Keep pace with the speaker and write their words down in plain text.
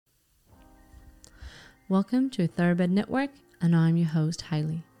Welcome to Thoroughbred Network, and I'm your host,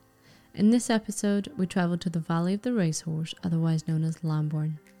 Hayley. In this episode, we travel to the Valley of the Racehorse, otherwise known as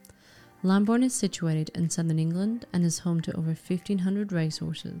Lambourn. Lambourn is situated in southern England and is home to over 1,500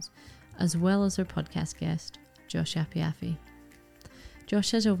 racehorses, as well as our podcast guest, Josh Apiafi.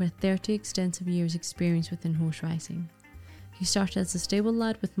 Josh has over 30 extensive years' experience within horse racing. He started as a stable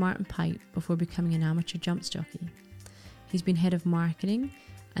lad with Martin Pipe before becoming an amateur jumps jockey. He's been head of marketing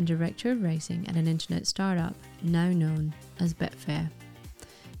and director of racing at an internet startup now known as Betfair.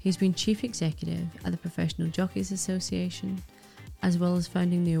 He's been chief executive at the Professional Jockeys Association, as well as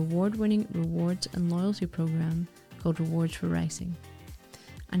founding the award-winning rewards and loyalty program called Rewards for Racing.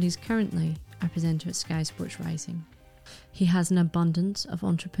 And he's currently a presenter at Sky Sports Racing. He has an abundance of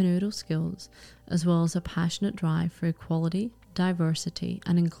entrepreneurial skills, as well as a passionate drive for equality, diversity,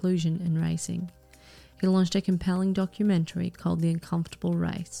 and inclusion in racing. He launched a compelling documentary called The Uncomfortable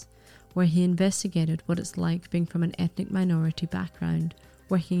Race, where he investigated what it's like being from an ethnic minority background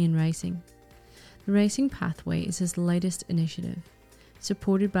working in racing. The Racing Pathway is his latest initiative.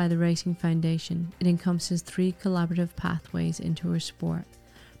 Supported by the Racing Foundation, it encompasses 3 collaborative pathways into our sport.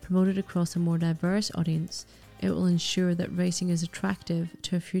 Promoted across a more diverse audience, it will ensure that racing is attractive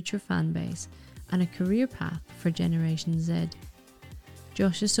to a future fan base and a career path for Generation Z.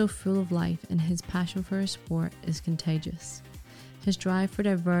 Josh is so full of life and his passion for his sport is contagious. His drive for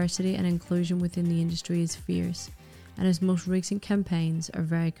diversity and inclusion within the industry is fierce, and his most recent campaigns are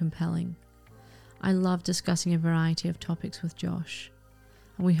very compelling. I love discussing a variety of topics with Josh,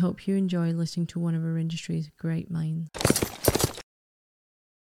 and we hope you enjoy listening to one of our industry's great minds.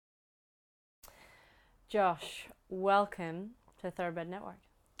 Josh, welcome to Thoroughbred Network.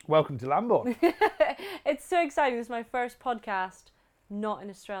 Welcome to Lambourn. It's so exciting. This is my first podcast not in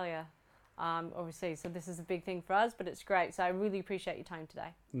Australia, obviously, so this is a big thing for us, but it's great, so I really appreciate your time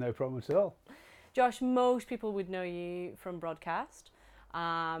today. No problem at all. Josh, most people would know you from broadcast,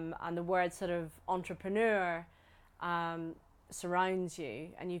 and the word sort of entrepreneur surrounds you,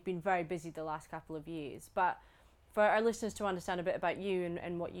 and you've been very busy the last couple of years. But for our listeners to understand a bit about you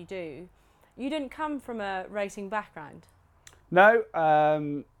and what you do, you didn't come from a racing background. No,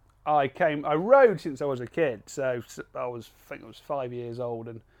 I rode since I was a kid, so I think I was 5 years old,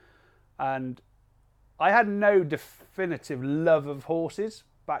 and I had no definitive love of horses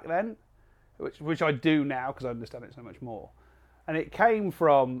back then, which I do now because I understand it so much more. And it came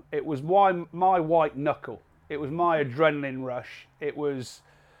from, it was my white knuckle. It was my adrenaline rush. There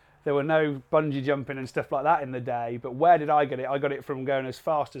were no bungee jumping and stuff like that in the day, but where did I get it? I got it from going as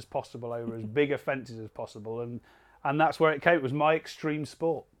fast as possible over as big fences as possible, and that's where it came. It was my extreme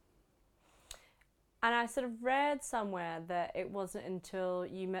sport. And I sort of read somewhere that it wasn't until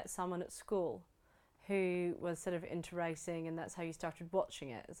you met someone at school who was sort of into racing, and that's how you started watching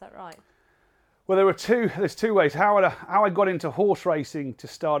it. Is that right? Well, there's two ways. How I got into horse racing to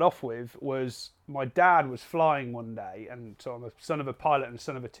start off with was my dad was flying one day, and so I'm a son of a pilot and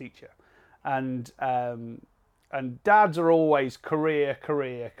son of a teacher, and dads are always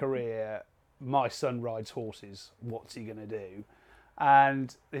career. My son rides horses. What's he gonna do?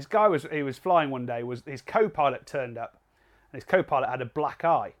 And this guy was flying one day. His co-pilot turned up, and his co-pilot had a black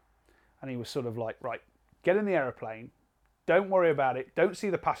eye, and he was sort of like, right, get in the aeroplane. Don't worry about it. Don't see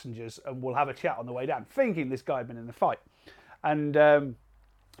the passengers, and we'll have a chat on the way down. Thinking this guy had been in the fight. And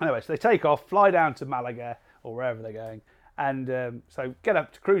anyway, so they take off, fly down to Malaga or wherever they're going, and so get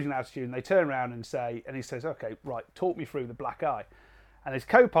up to cruising altitude. And they turn around and he says, "Okay, right, talk me through the black eye." And his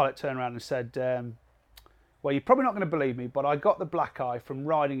co-pilot turned around and said, "Well, you're probably not going to believe me, but I got the black eye from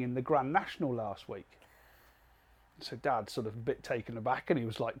riding in the Grand National last week." So Dad's sort of a bit taken aback, and he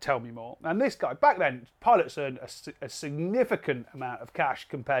was like, "Tell me more." And this guy, back then, pilots earned a significant amount of cash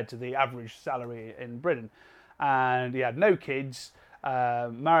compared to the average salary in Britain. And he had no kids,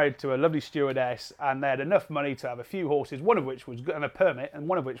 married to a lovely stewardess, and they had enough money to have a few horses, one of which was and a permit, and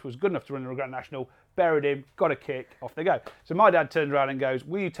one of which was good enough to run the Grand National. Buried him, got a kick, off they go. So my dad turned around and goes,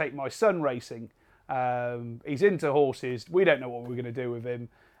 "Will you take my son racing? He's into horses. We don't know what we're going to do with him."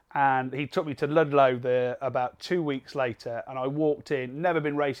 And he took me to Ludlow about 2 weeks later, and I walked in, never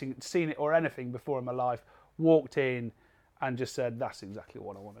been racing, seen it or anything before in my life, walked in and just said, that's exactly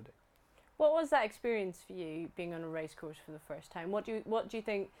what I want to do. What was that experience for you, being on a race course for the first time? What do you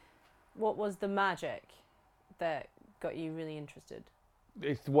think, what was the magic that got you really interested?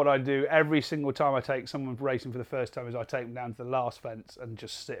 It's what I do every single time I take someone racing for the first time. Is I take them down to the last fence and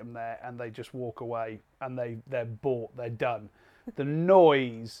just sit them there, and they just walk away, and they're bought, they're done. The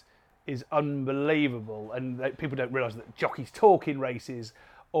noise is unbelievable, and people don't realise that jockeys talk in races,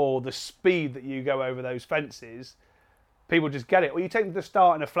 or the speed that you go over those fences. People just get it. Or you take them to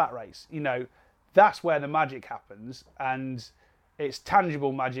start in a flat race, that's where the magic happens, and it's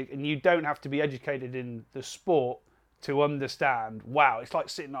tangible magic, and you don't have to be educated in the sport to understand. Wow, it's like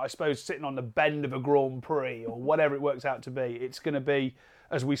sitting on the bend of a Grand Prix or whatever it works out to be. It's going to be,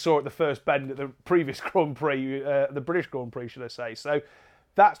 as we saw at the first bend at the previous Grand Prix, the British Grand Prix, should I say. So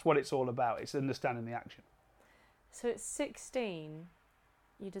that's what it's all about. It's understanding the action. So at 16,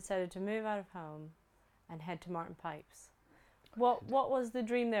 you decided to move out of home and head to Martin Pipes. What was the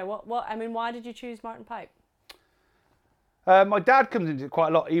dream there? Why did you choose Martin Pipe? My dad comes into it quite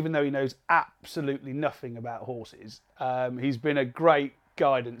a lot, even though he knows absolutely nothing about horses. He's been a great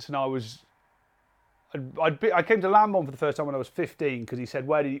guidance, and I came to Lambourn for the first time when I was 15 because he said,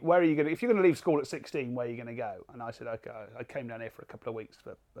 "Where are you going? If you're going to leave school at 16, where are you going to go?" And I said, "Okay." I came down here for a couple of weeks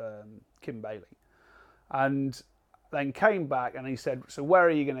for Kim Bailey, and then came back, and he said, "So where are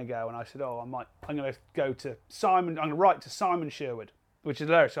you going to go?" And I said, I'm going to go to Simon. I'm going to write to Simon Sherwood, which is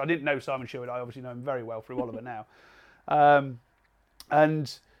hilarious. So I didn't know Simon Sherwood. I obviously know him very well through Oliver now.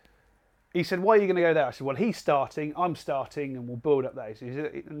 And he said, "Why are you going to go there?" I said, "Well, he's starting, I'm starting, and we'll build up there." So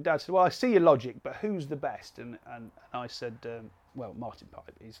and Dad said, "Well, I see your logic, but who's the best?" And I said, "Well, Martin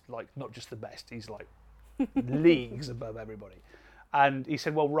Pipe. He's like not just the best, he's like leagues above everybody." And he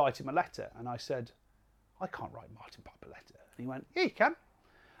said, "Well, write him a letter." And I said, "I can't write Martin Pipe a letter." And he went, "Yeah, you can."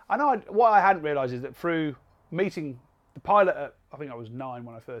 And what I hadn't realised is that through meeting the pilot at, I think I was 9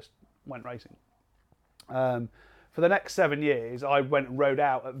 when I first went racing, for the next 7 years, I went and rode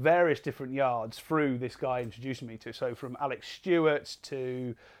out at various different yards through this guy introducing me to. So from Alex Stewart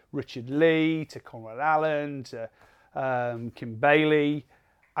to Richard Lee to Conrad Allen to Kim Bailey,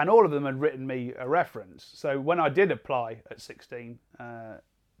 and all of them had written me a reference. So when I did apply at 16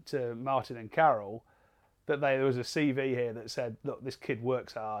 to Martin and Carol, there was a CV here that said, "Look, this kid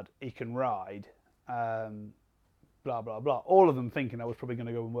works hard, he can ride, blah, blah, blah." All of them thinking I was probably going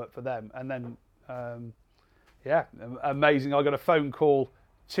to go and work for them. And then... yeah, amazing. I got a phone call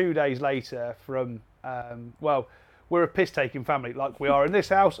 2 days later from, we're a piss-taking family like we are in this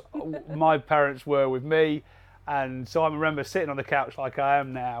house. My parents were with me. And so I remember sitting on the couch like I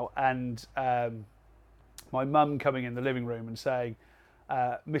am now, and my mum coming in the living room and saying,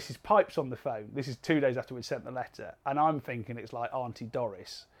 "Mrs. Pipe's on the phone." This is 2 days after we'd sent the letter. And I'm thinking it's like Auntie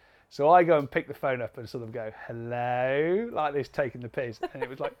Doris. So I go and pick the phone up and sort of go, "Hello," like this, taking the piss. And it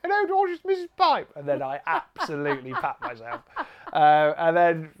was like, "Hello, George, it's Mrs. Pipe." And then I absolutely pat myself. And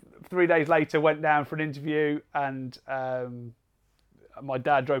then 3 days later, went down for an interview, and my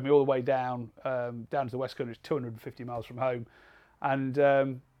dad drove me all the way down to the West Country. It's 250 miles from home. And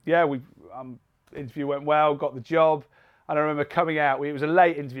interview went well, got the job. And I remember coming out, it was a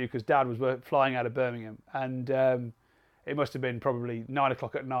late interview because Dad was flying out of Birmingham. And it must have been probably 9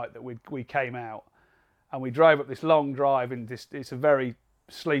 o'clock at night that we came out, and we drove up this long drive in this. It's a very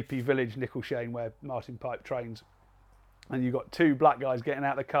sleepy village, Nicholshane, where Martin Pipe trains, and you've got 2 black guys getting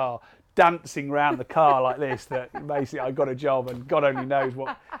out of the car, dancing around the car like this. That basically I got a job, and God only knows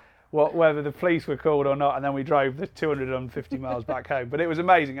whether the police were called or not. And then we drove the 250 miles back home. But it was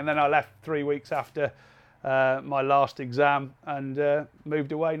amazing. And then I left 3 weeks after my last exam and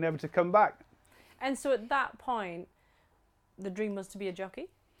moved away, never to come back. And so at that point, the dream was to be a jockey?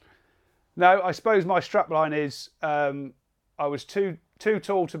 No, I suppose my strapline is I was too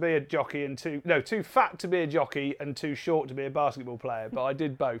tall to be a jockey and too fat to be a jockey and too short to be a basketball player. But I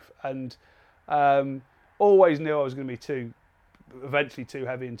did both, and always knew I was going to be eventually too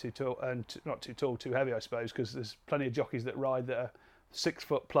heavy and too tall, and not too tall, too heavy, I suppose, because there's plenty of jockeys that ride that are 6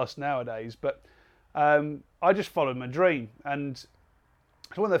 foot plus nowadays. But I just followed my dream, and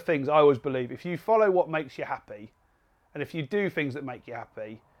it's one of the things I always believe: if you follow what makes you happy, and if you do things that make you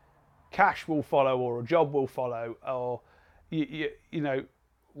happy, cash will follow, or a job will follow, or you know,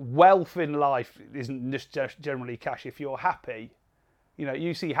 wealth in life isn't just generally cash. If you're happy,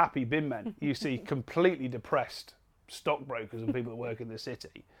 you see happy bin men, you see completely depressed stockbrokers and people that work in the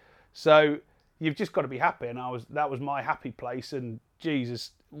city. So you've just got to be happy, and that was my happy place. And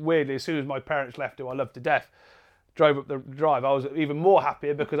Jesus, weirdly, as soon as my parents left, who I loved to death, drove up the drive, I was even more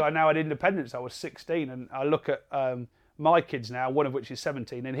happier because I now had independence. I was 16, and I look at my kids now, one of which is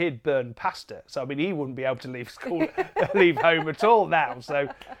 17, and he'd burn pasta. So, I mean, he wouldn't be able to leave school, leave home at all now. So,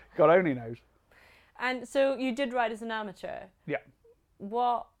 God only knows. And so you did ride as an amateur. Yeah.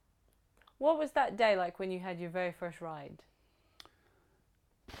 What was that day like when you had your very first ride?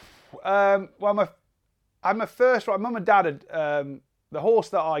 Well, my first ride, Mum and Dad had the horse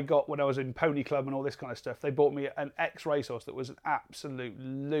that I got when I was in Pony Club and all this kind of stuff. They bought me an ex-racehorse that was an absolute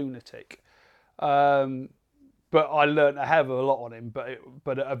lunatic. But I learnt a hell of a lot on him,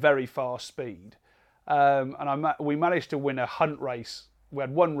 but at a very fast speed. And we managed to win a hunt race we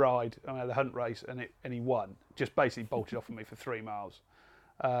had one ride and I had the hunt race, and he won. Just basically bolted off of me for 3 miles,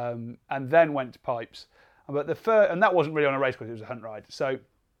 and then went to pipes. But and that wasn't really on a race course; it was a hunt ride. So,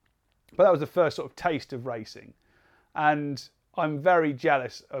 but that was the first sort of taste of racing, and I'm very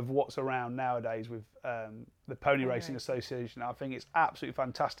jealous of what's around nowadays with the Pony Racing Association. I think it's absolutely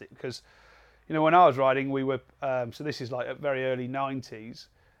fantastic because, you know, when I was riding, we were so this is like at very early 90s.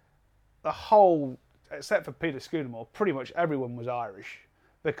 The whole, except for Peter Scudamore, pretty much everyone was Irish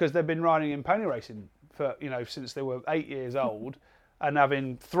because they've been riding in pony racing for, you know, since they were 8 years old and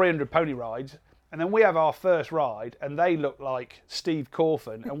having 300 pony rides. And then we have our first ride and they look like Steve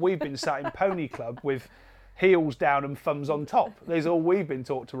Corfin, and we've been sat in Pony Club with heels down and thumbs on top. There's all we've been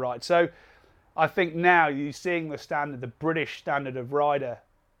taught to ride. So I think now you're seeing the standard, the British standard of rider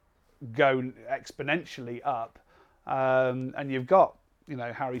go exponentially up. And you've got, you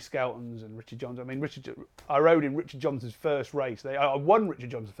know, Harry Skeltons and Richard Johnson. I mean, I rode in Richard Johnson's first race. I won Richard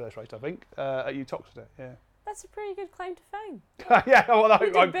Johnson's first race, I think, at Uttoxeter. Yeah. That's a pretty good claim to fame. Yeah, well,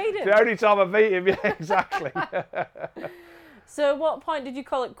 you did beat him. The only time I beat him, yeah, exactly. So, at what point did you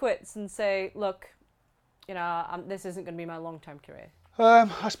call it quits and say, "Look, you know, this isn't going to be my long-term career"?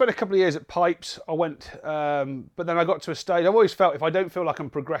 I spent a couple of years at Pipes. I went, but then I got to a stage. I've always felt if I don't feel like I'm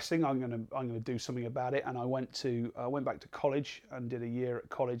progressing, I'm gonna do something about it. And I went back to college and did a year at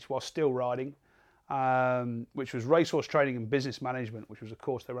college while still riding, which was racehorse training and business management, which was a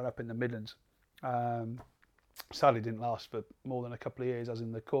course they ran up in the Midlands. Sadly, didn't last for more than a couple of years, as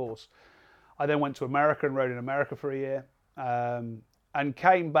in the course. I then went to America and rode in America for a year, and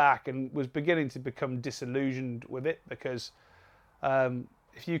came back and was beginning to become disillusioned with it because.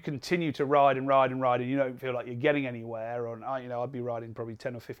 If you continue to ride and you don't feel like you're getting anywhere, I'd be riding probably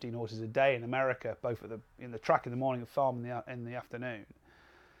 10 or 15 horses a day in America, both in the track in the morning and farm in the afternoon.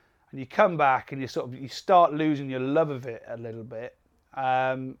 And you come back and you start losing your love of it a little bit.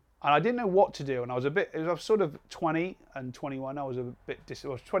 And I didn't know what to do. And I was sort of 20 and 21. I was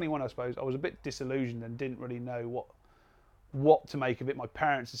 21, I suppose. I was a bit disillusioned and didn't really know what to make of it. My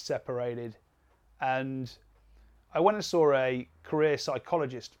parents had separated, and I went and saw a career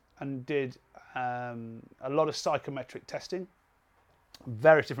psychologist and did a lot of psychometric testing,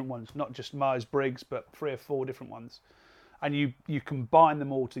 various different ones, not just Myers-Briggs, but 3 or 4 different ones. And you combine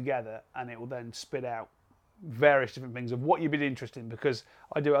them all together and it will then spit out various different things of what you've been interested in, because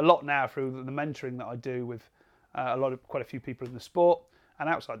I do a lot now through the mentoring that I do with quite a few people in the sport and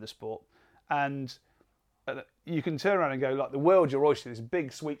outside the sport. And you can turn around and go, like, the world's your oyster, this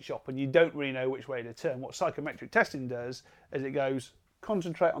big sweet shop, and you don't really know which way to turn. What psychometric testing does is it goes,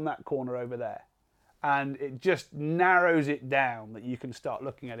 concentrate on that corner over there. And it just narrows it down that you can start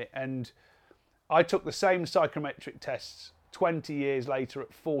looking at it. And I took the same psychometric tests 20 years later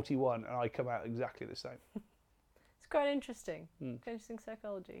at 41, and I come out exactly the same. It's quite interesting. Quite interesting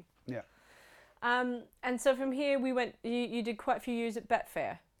psychology. Yeah. And so from here you did quite a few years at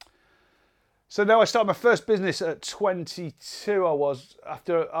Betfair. So now I started my first business at 22. I was,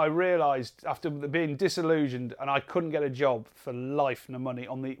 after I realised, after being disillusioned, and I couldn't get a job for life nor money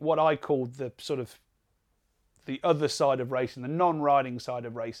on what I called the sort of the other side of racing, the non-riding side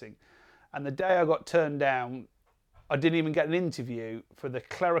of racing. And the day I got turned down, I didn't even get an interview for the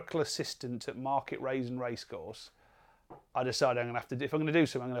clerical assistant at Market Raisin Racecourse. I decided if I'm going to do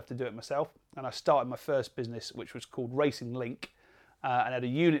something, I'm going to have to do it myself. And I started my first business, which was called Racing Link. And had a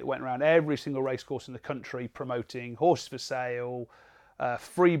unit that went around every single racecourse in the country promoting horses for sale,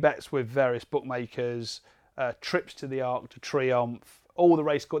 free bets with various bookmakers, trips to the Arc de Triomphe, all the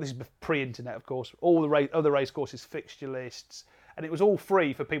racecourses, this is pre-internet of course, all the other racecourses fixture lists, and it was all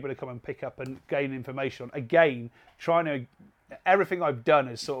free for people to come and pick up and gain information on. Again, everything I've done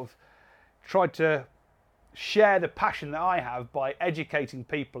is sort of tried to share the passion that I have by educating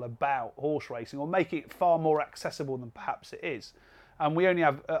people about horse racing or making it far more accessible than perhaps it is. And we only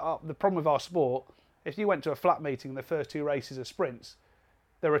have, the problem with our sport, if you went to a flat meeting and the first 2 races are sprints,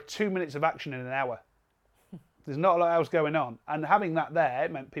 there are 2 minutes of action in an hour. There's not a lot else going on. And having that there,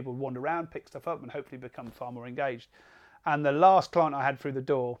 it meant people would wander around, pick stuff up, and hopefully become far more engaged. And the last client I had through the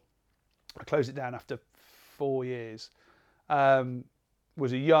door, I closed it down after 4 years,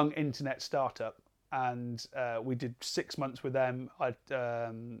 was a young internet startup. And we did 6 months with them,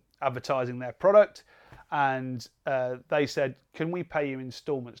 advertising their product. And they said, can we pay you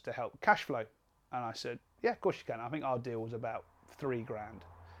instalments to help cash flow? And I said, yeah, of course you can. I think our deal was about $3,000.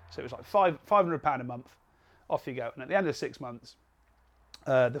 So it was like £500 a month. Off you go. And at the end of 6 months,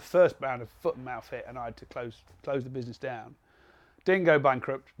 the first round of foot and mouth hit, and I had to close the business down. Didn't go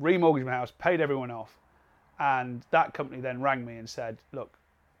bankrupt, remortgaged my house, paid everyone off. And that company then rang me and said, look,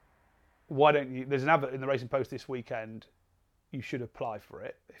 why don't you, there's an advert in the Racing Post this weekend. you should apply for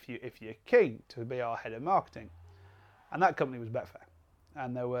it if you're keen to be our head of marketing. And that company was Betfair.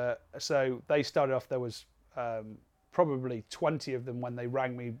 And they started off, there was probably 20 of them when they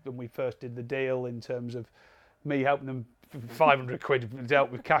rang me when we first did the deal, in terms of me helping them 500 quid to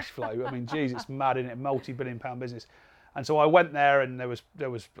help with cash flow. I mean, geez, it's mad, isn't it? Multi-billion pound business. And so I went there, and there was I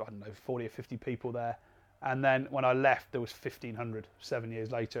don't know, 40 or 50 people there. And then when I left, there was 1,500 7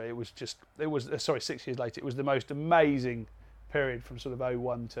 years later. 6 years later. It was the most amazing period from sort of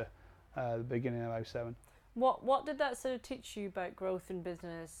 01 to the beginning of 07. What did that sort of teach you about growth in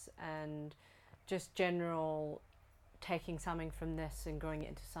business and just general taking something from this and growing it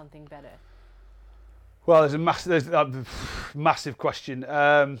into something better? Well, there's a massive question.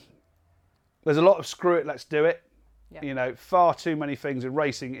 There's a lot of screw it, let's do it. Yep. You know, far too many things in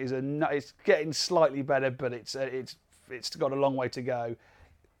racing it's getting slightly better, but it's got a long way to go.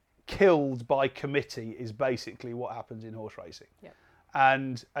 Killed by committee is basically what happens in horse racing. Yep.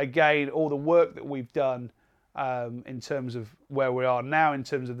 And again, all the work that we've done in terms of where we are now, in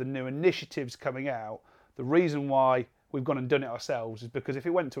terms of the new initiatives coming out, the reason why we've gone and done it ourselves is because if it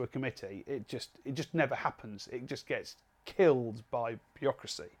went to a committee, it just never happens. It just gets killed by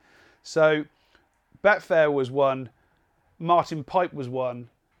bureaucracy. So Betfair was one. Martin Pipe was one.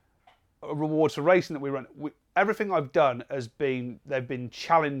 Rewards for Racing that we run. Everything I've done they've been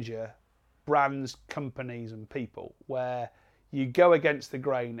challenger brands, companies and people, where you go against the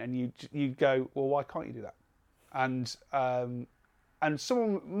grain and you go, well, why can't you do that? And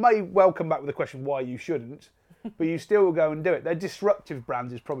someone may well come back with the question why you shouldn't, but you still will go and do it. They're disruptive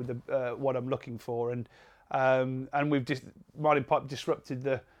brands is probably what I'm looking for, and Martin Pipe disrupted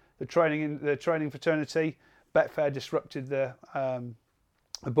the training fraternity. Betfair disrupted the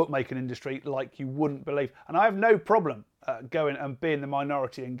bookmaking industry like you wouldn't believe. And I have no problem going and being the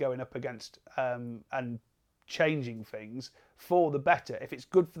minority and going up against and changing things for the better. If it's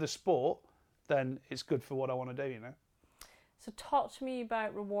good for the sport, then it's good for what I want to do, you know. So talk to me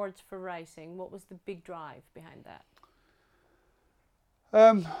about Rewards for Racing. What was the big drive behind that?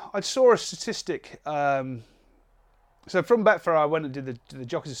 I saw a statistic. So from Betfair, I went and did the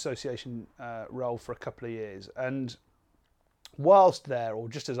Jockeys Association role for a couple of years, and whilst there, or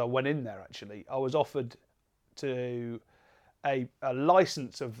just as I went in there, actually, I was offered to a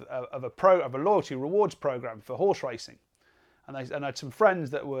license of a loyalty rewards program for horse racing, and I had some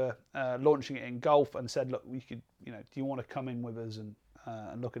friends that were launching it in golf, and said, look, we could, do you want to come in with us and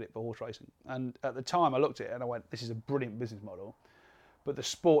look at it for horse racing? And at the time, I looked at it and I went, this is a brilliant business model, but the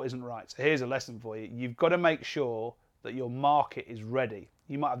sport isn't right. So here's a lesson for you: you've got to make sure that your market is ready.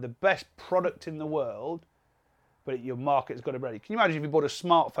 You might have the best product in the world, but your market's got to be ready. Can you imagine if you bought a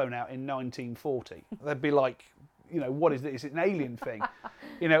smartphone out in 1940? They'd be like, what is this? It's an alien thing.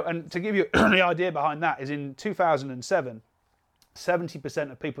 And to give you the idea behind that is, in 2007,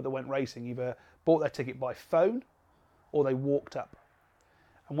 70% of people that went racing either bought their ticket by phone or they walked up.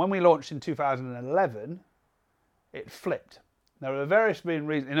 And when we launched in 2011, it flipped. There were various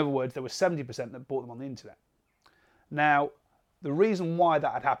reasons. In other words, there were 70% that bought them on the internet. Now, the reason why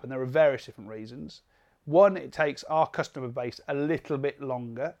that had happened, there are various different reasons. One, it takes our customer base a little bit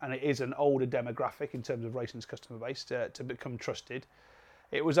longer, and it is an older demographic in terms of racing's customer base to become trusted.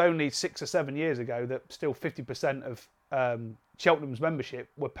 It was only 6 or 7 years ago that still 50% of Cheltenham's membership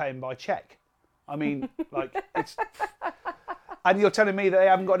were paying by cheque. I mean, it's... And you're telling me that they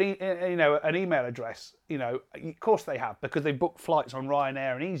haven't got an email address. Of course they have, because they book flights on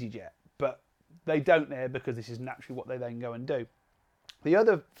Ryanair and EasyJet, but they don't there because this is naturally what they then go and do. The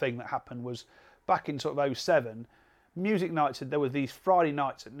other thing that happened was, back in sort of 07, music nights, there were these Friday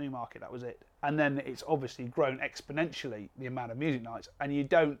nights at Newmarket, that was it. And then it's obviously grown exponentially, the amount of music nights, and you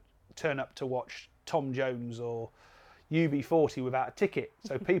don't turn up to watch Tom Jones or UB40 without a ticket.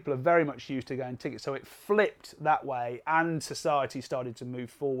 So people are very much used to going tickets. So it flipped that way, and society started to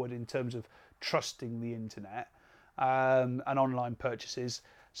move forward in terms of trusting the internet and online purchases.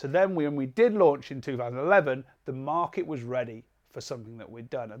 So then when we did launch in 2011, the market was ready for something that we'd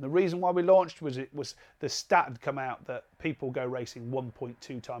done. And the reason why we launched was the stat had come out that people go racing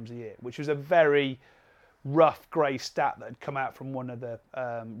 1.2 times a year, which was a very rough grey stat that had come out from one of the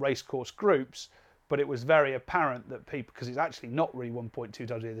racecourse groups. But it was very apparent that people, because it's actually not really 1.2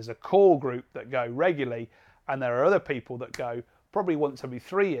 times a year, there's a core group that go regularly, and there are other people that go probably once every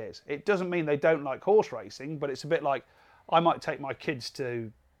 3 years. It doesn't mean they don't like horse racing, but it's a bit like, I might take my kids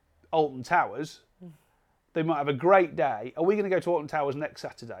to Alton Towers. They might have a great day. Are we going to go to Alton Towers next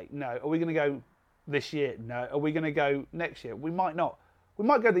Saturday? No. Are we going to go this year? No. Are we going to go next year? We might not. We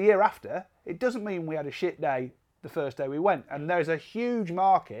might go the year after. It doesn't mean we had a shit day the first day we went. And there's a huge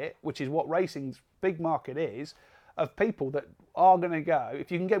market, which is what racing's big market is, of people that are going to go.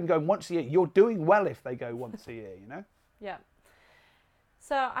 If you can get them going once a year, you're doing well if they go once a year, you know? Yeah.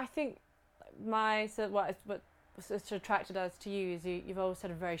 So I think what's attracted us to you is you've always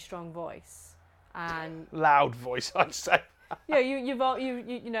had a very strong voice and loud voice, I'd say. Yeah,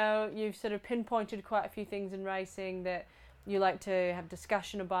 you've sort of pinpointed quite a few things in racing that you like to have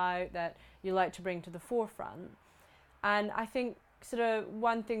discussion about, that you like to bring to the forefront. And I think sort of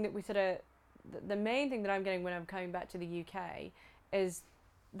one thing that the main thing that I'm getting when I'm coming back to the UK is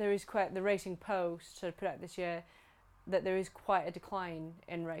there is quite, the Racing Post sort of put out this year that there is quite a decline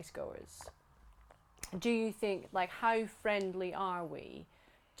in race goers. Do you think, like, how friendly are we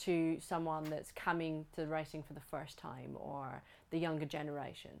to someone that's coming to racing for the first time or the younger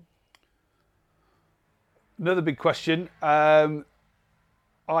generation? Another big question. I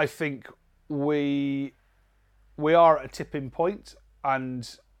think we are at a tipping point,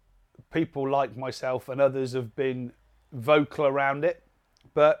 and people like myself and others have been vocal around it,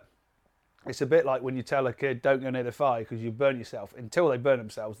 but it's a bit like when you tell a kid don't go near the fire because you burn yourself. Until they burn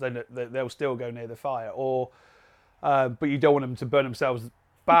themselves, then they'll still go near the fire, but you don't want them to burn themselves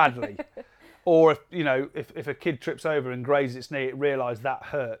badly. Or if a kid trips over and grazes its knee, realise that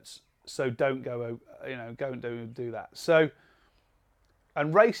hurts, so don't go do that. So,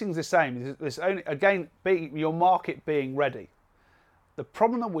 and racing's the same. There's only, again, your market being ready. The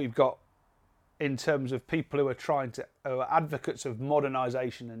problem that we've got in terms of people who are advocates of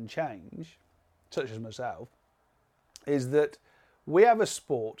modernisation and change, such as myself, is that we have a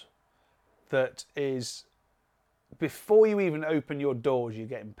sport that is, before you even open your doors, you're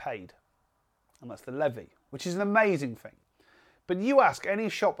getting paid. And that's the levy, which is an amazing thing. But you ask any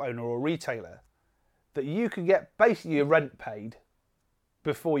shop owner or retailer that you could get basically your rent paid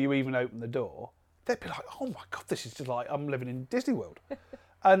before you even open the door, they'd be like, oh my God, this is just like I'm living in Disney World.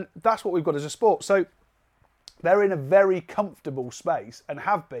 And that's what we've got as a sport. So they're in a very comfortable space and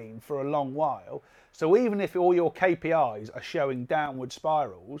have been for a long while. So even if all your KPIs are showing downward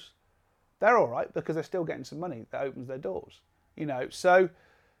spirals, they're all right because they're still getting some money that opens their doors. So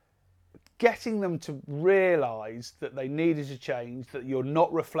getting them to realise that they needed to change, that you're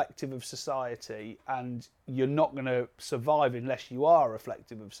not reflective of society and you're not going to survive unless you are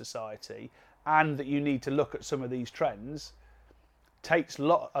reflective of society, and that you need to look at some of these trends, takes a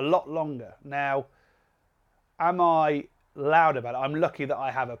lot longer. Now, am I loud about it? I'm lucky that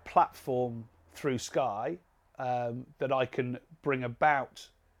I have a platform through Sky that I can bring about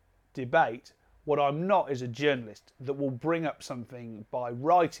debate. What I'm not is a journalist that will bring up something by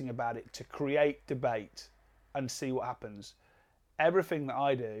writing about it to create debate and see what happens. Everything that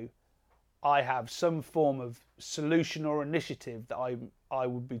I do, I have some form of solution or initiative that I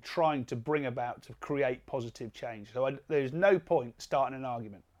would be trying to bring about to create positive change. So there's no point starting an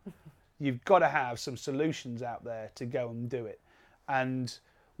argument. You've got to have some solutions out there to go and do it. And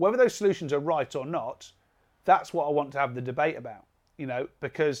whether those solutions are right or not, that's what I want to have the debate about,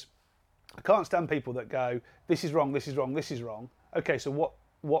 because I can't stand people that go, this is wrong, this is wrong, this is wrong. Okay, so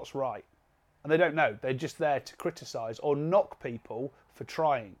what's right? And they don't know. They're just there to criticise or knock people for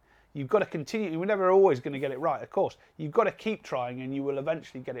trying. You've got to continue. You're never always going to get it right, of course. You've got to keep trying and you will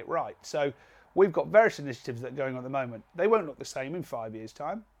eventually get it right. So we've got various initiatives that are going on at the moment. They won't look the same in 5 years'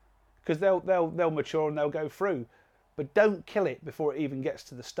 time because they'll mature and they'll go through. But don't kill it before it even gets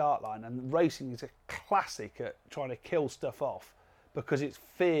to the start line. And racing is a classic at trying to kill stuff off because it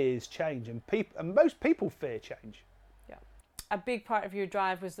fears change, and most people fear change. Yeah, a big part of your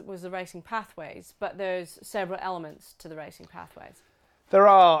drive was the racing pathways, but there's several elements to the racing pathways. There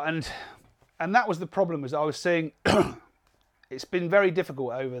are, and that was the problem, as I was saying. It's been very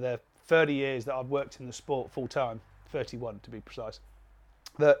difficult over the 30 years that I've worked in the sport full time, 31 to be precise,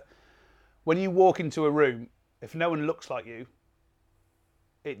 that when you walk into a room, if no one looks like you,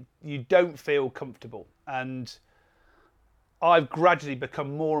 you don't feel comfortable. And I've gradually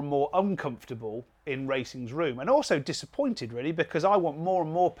become more and more uncomfortable in racing's room, and also disappointed really, because I want more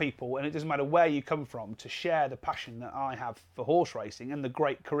and more people, and it doesn't matter where you come from, to share the passion that I have for horse racing and the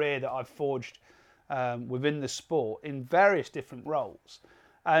great career that I've forged within the sport in various different roles.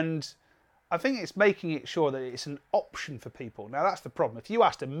 And I think it's making it sure that it's an option for people. Now that's the problem. If you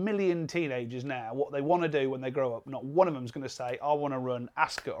asked 1 million teenagers now what they want to do when they grow up, not one of them is going to say, I want to run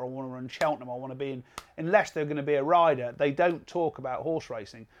Ascot, or I want to run Cheltenham, I want to be in, unless they're going to be a rider. They don't talk about horse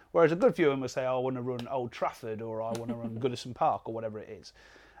racing. Whereas a good few of them will say, I want to run Old Trafford, or I want to run Goodison Park, or whatever it is.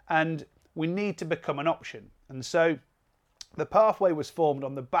 And we need to become an option. And so the pathway was formed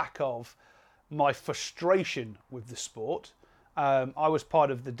on the back of my frustration with the sport. I was part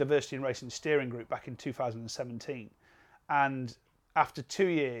of the Diversity in Racing Steering Group back in 2017, and after 2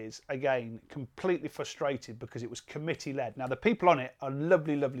 years, again, completely frustrated because it was committee led. Now, the people on it are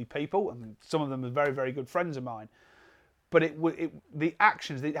lovely, lovely people, and some of them are very, very good friends of mine. But the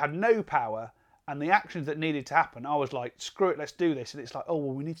actions, it had no power, and the actions that needed to happen, I was like, screw it, let's do this. And it's like, oh,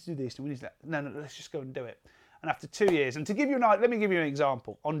 well, we need to do this, and we need to do that. No, let's just go and do it. And after 2 years, and to give you let me give you an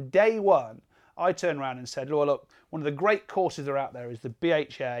example. On day one, I turned around and said, oh, look, one of the great courses that are out there is the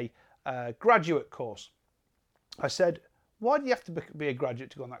BHA graduate course. I said, why do you have to be a graduate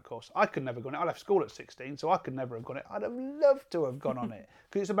to go on that course? I could never go on it. I left school at 16, so I could never have gone it. I'd have loved to have gone on it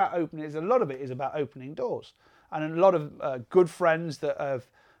because it's about opening. A lot of it is about opening doors, and a lot of good friends that have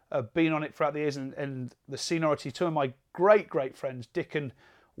been on it throughout the years, and the seniority. Two of my great friends, Dickon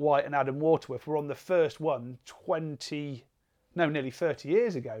White and Adam Waterworth, were on the first one nearly 30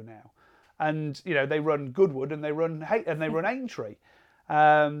 years ago now, and they run Goodwood and they run Aintree.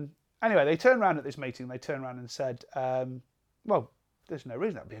 Anyway, they turned around at this meeting. They turned around and said, well, there's no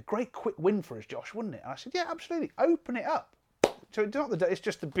reason. That'd be a great quick win for us, Josh, wouldn't it? And I said, yeah, absolutely. Open it up. So it's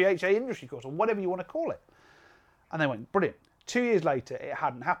just the BHA industry course or whatever you want to call it. And they went, brilliant. 2 years later, it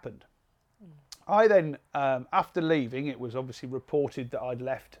hadn't happened. I then, after leaving, it was obviously reported that I'd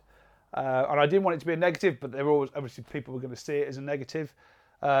left. And I didn't want it to be a negative, but there were always, obviously, people were going to see it as a negative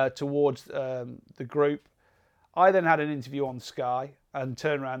towards the group. I then had an interview on Sky and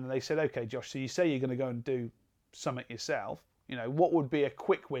turned around and they said, okay, Josh, so you say you're going to go and do something yourself. What would be a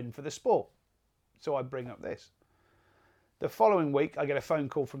quick win for the sport? So I bring up this. The following week, I get a phone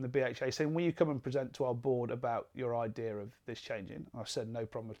call from the BHA saying, will you come and present to our board about your idea of this changing? I said, no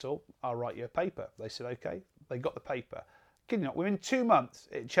problem at all. I'll write you a paper. They said, okay. They got the paper. Kidding not, within 2 months,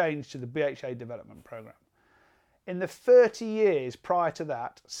 it changed to the BHA development programme. In the 30 years prior to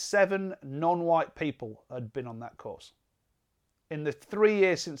that, 7 non-white people had been on that course. In the 3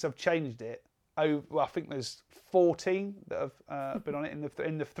 years since I've changed it, I think there's 14 that have been on it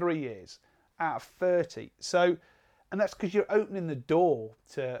in the 3 years out of 30. So, and that's because you're opening the door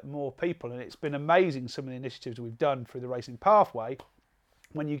to more people, and it's been amazing some of the initiatives we've done through the Racing Pathway.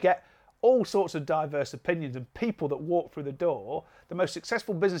 When you get all sorts of diverse opinions and people that walk through the door, the most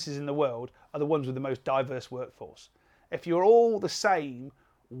successful businesses in the world are the ones with the most diverse workforce. If you're all the same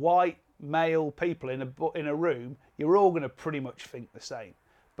white male people in a room, you're all going to pretty much think the same.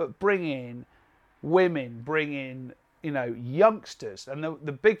 But bring in women, bring in youngsters, and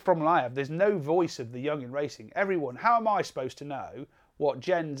the big problem I have, there's no voice of the young in racing. Everyone, how am I supposed to know what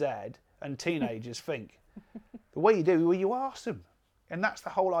Gen Z and teenagers think? The way you do, well, you ask them. And that's the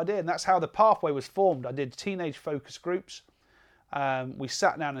whole idea, and that's how the pathway was formed. I did teenage focus groups. We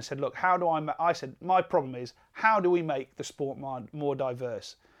sat down and said, look, I said, my problem is, how do we make the sport more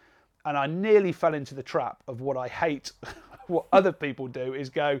diverse? And I nearly fell into the trap of what I hate, what other people do,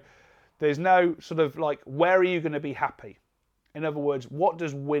 is go, there's no sort of like, where are you going to be happy? In other words, what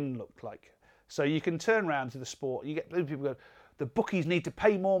does win look like? So you can turn around to the sport, you get people go, the bookies need to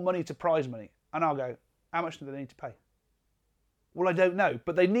pay more money to prize money. And I'll go, how much do they need to pay? Well, I don't know,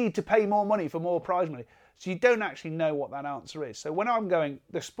 but they need to pay more money for more prize money. So you don't actually know what that answer is. So when I'm going,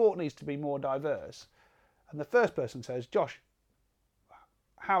 the sport needs to be more diverse, and the first person says, Josh,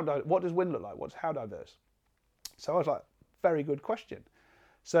 what does win look like? How diverse? So I was like, very good question.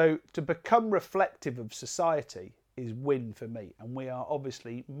 So to become reflective of society is win for me, and we are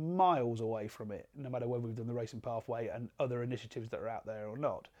obviously miles away from it, no matter whether we've done the Racing Pathway and other initiatives that are out there or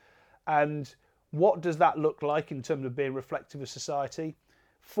not. And what does that look like in terms of being reflective of society?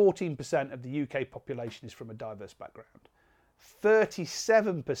 14% of the UK population is from a diverse background.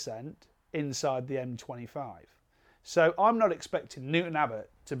 37% inside the M25. So I'm not expecting Newton Abbot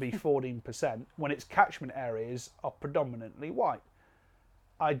to be 14% when its catchment areas are predominantly white.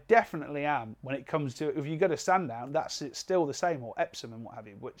 I definitely am when it comes to, if you go to Sandown, that's still the same, or Epsom and what have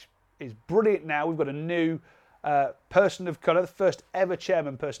you, which is brilliant now. We've got a new person of colour, the first ever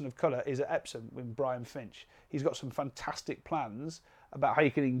chairman person of colour is at Epsom with Brian Finch. He's got some fantastic plans about how you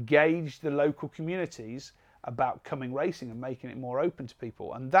can engage the local communities about coming racing and making it more open to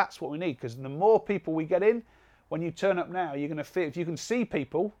people. And that's what we need, because the more people we get in, when you turn up now, you're going to feel, if you can see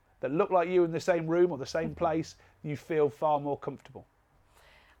people that look like you in the same room or the same place, you feel far more comfortable.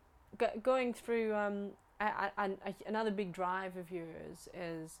 Going through another big drive of yours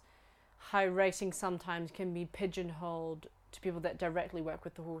is how racing sometimes can be pigeonholed to people that directly work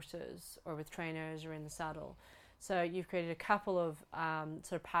with the horses or with trainers or in the saddle. So you've created a couple of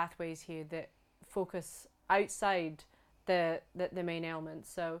sort of pathways here that focus outside the main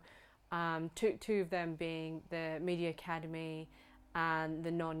elements. So two of them being the Media Academy and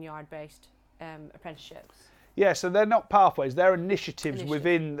the non-yard based apprenticeships. Yeah, so they're not pathways, they're initiatives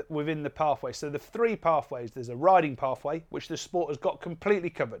within the pathway. So the 3 pathways, there's a riding pathway, which the sport has got completely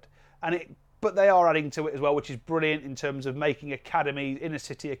covered. But they are adding to it as well, which is brilliant in terms of making academies, inner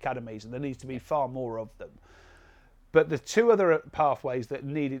city academies, and there needs to be far more of them. But the 2 other pathways that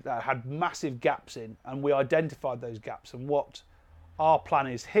had massive gaps in, and we identified those gaps. And what our plan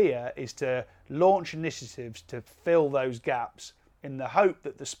is here is to launch initiatives to fill those gaps in the hope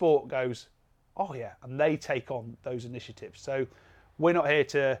that the sport goes, oh yeah, and they take on those initiatives. So we're not here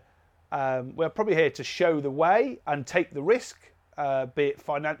to, we're probably here to show the way and take the risk, be it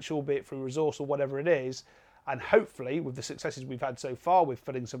financial, be it through resource or whatever it is. And hopefully with the successes we've had so far with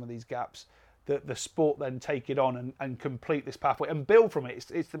filling some of these gaps, that the sport then take it on and complete this pathway and build from it.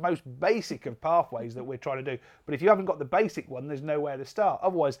 It's the most basic of pathways that we're trying to do. But if you haven't got the basic one, there's nowhere to start.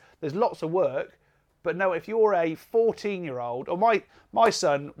 Otherwise, there's lots of work. But no, if you're a 14-year-old, or my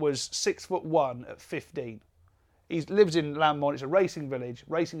son was 6'1" at 15. He lives in Lambourn. It's a racing village.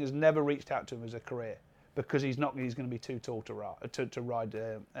 Racing has never reached out to him as a career because he's going to be too tall to ride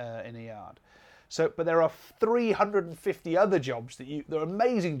in a yard. So, but there are 350 other jobs there are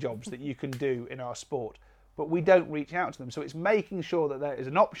amazing jobs that you can do in our sport, but we don't reach out to them. So it's making sure that there is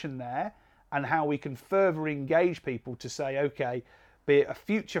an option there, and how we can further engage people to say, okay, be it a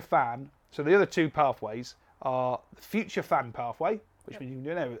future fan. So the other 2 pathways are the future fan pathway, which means you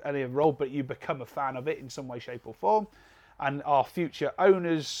can do any role, but you become a fan of it in some way, shape or form. And our future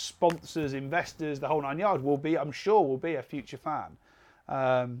owners, sponsors, investors, the whole 9 yards I'm sure will be a future fan.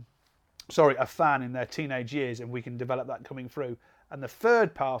 A fan in their teenage years, and we can develop that coming through. And the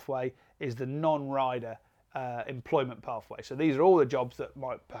 3rd pathway is the non-rider employment pathway. So these are all the jobs that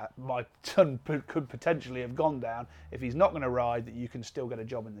my son could potentially have gone down if he's not going to ride, that you can still get a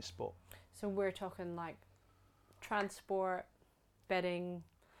job in this sport. So we're talking like transport, bedding,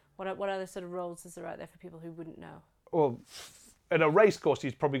 what other sort of roles is there out there for people who wouldn't know? Well, in a race course,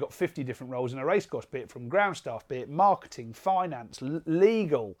 you've probably got 50 different roles in a race course, be it from ground staff, be it marketing, finance,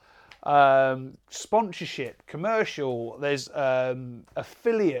 legal, sponsorship, commercial, there's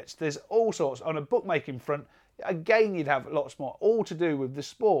affiliates, there's all sorts. On a bookmaking front, again, you'd have lots more, all to do with the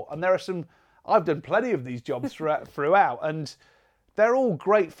sport. And there are I've done plenty of these jobs throughout, and they're all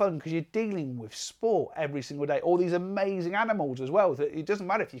great fun because you're dealing with sport every single day. All these amazing animals as well. It doesn't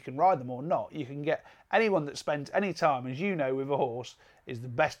matter if you can ride them or not. You can get anyone that spends any time, as you know, with a horse is the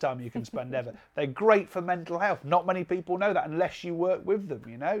best time you can spend ever. They're great for mental health. Not many people know that unless you work with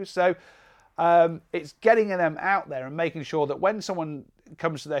them, So it's getting them out there and making sure that when someone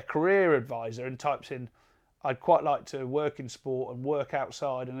comes to their career advisor and types in, I'd quite like to work in sport and work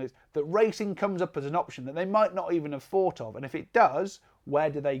outside, and that racing comes up as an option that they might not even have thought of. And if it does,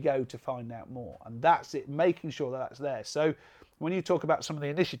 where do they go to find out more? And that's it, making sure that that's there. So when you talk about some of the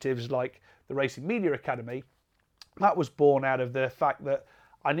initiatives like the Racing Media Academy, that was born out of the fact that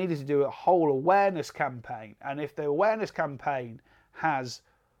I needed to do a whole awareness campaign. And if the awareness campaign has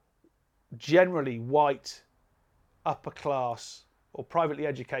generally white, upper class or privately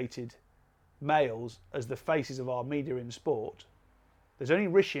educated males as the faces of our media in sport, there's only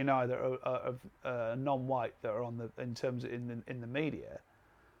Rishi and I that are non-white that are in the media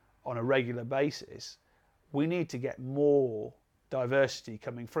on a regular basis. We need to get more diversity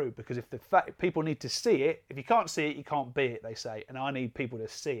coming through, because if people need to see it, if you can't see it, you can't be it, they say, and I need people to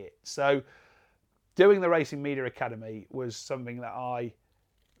see it. So doing the Racing Media Academy was something that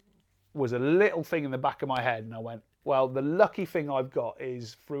was a little thing in the back of my head, and I went, well, the lucky thing I've got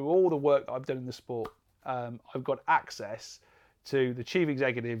is through all the work that I've done in the sport, I've got access to the chief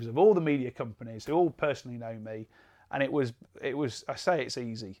executives of all the media companies who all personally know me, and it was. I say it's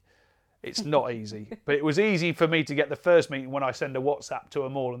easy. It's not easy, but it was easy for me to get the first meeting when I send a WhatsApp to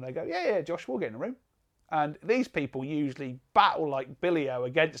them all and they go, yeah, Josh, we'll get in a room. And these people usually battle like Billy O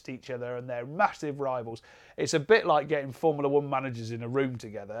against each other, and they're massive rivals. It's a bit like getting Formula One managers in a room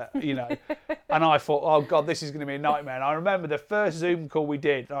together, And I thought, oh God, this is going to be a nightmare. And I remember the first Zoom call we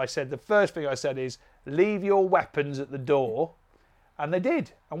did, and the first thing I said is, leave your weapons at the door. And they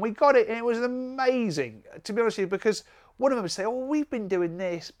did. And we got it, and it was amazing, to be honest with you, because one of them would say, oh, we've been doing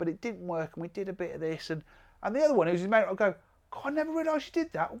this, but it didn't work, and we did a bit of this. And the other one, who's his mate, will go, God, I never realised you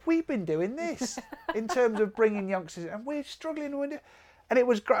did that. We've been doing this in terms of bringing youngsters, and we're struggling. And it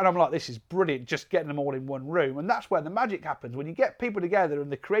was great. And I'm like, this is brilliant, just getting them all in one room. And that's where the magic happens, when you get people together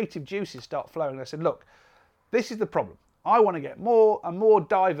and the creative juices start flowing. And I said, look, this is the problem. I want to get more and more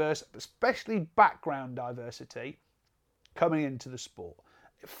diverse, especially background diversity, coming into the sport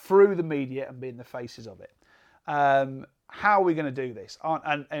through the media and being the faces of it. How are we going to do this?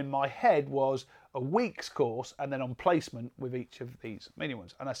 And in my head was, a week's course and then on placement with each of these mini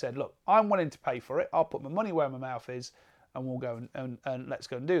ones. And I said, look, I'm willing to pay for it. I'll put my money where my mouth is and we'll go and let's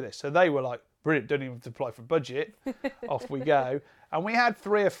go and do this. So they were like, brilliant, don't even have to apply for budget. Off we go. And we had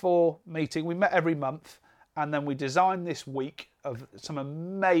 3 or 4 meetings. We met every month. And then we designed this week of some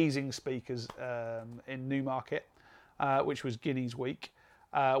amazing speakers in Newmarket, which was Guineas Week.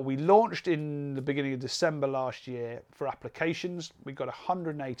 We launched in the beginning of December last year for applications. We got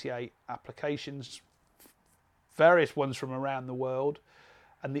 188 applications, various ones from around the world.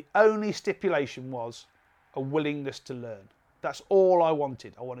 And the only stipulation was a willingness to learn. That's all I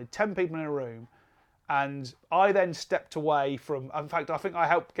wanted. I wanted 10 people in a room. And I then stepped away from, in fact, I think I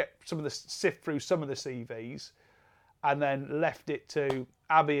helped get sift through some of the CVs and then left it to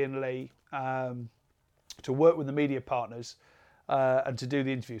Abby and Lee to work with the media partners and to do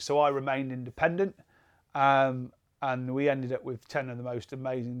the interview. So I remained independent and we ended up with 10 of the most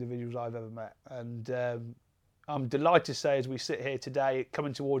amazing individuals I've ever met. And I'm delighted to say, as we sit here today,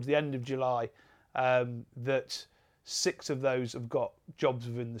 coming towards the end of July, that 6 of those have got jobs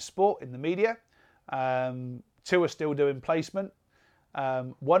within the sport, in the media. 2 are still doing placement.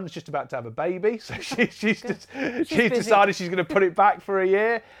 One's just about to have a baby, so she's decided she's going to put it back for a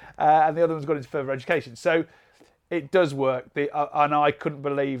year, and the other one's gone into further education. So it does work, and I couldn't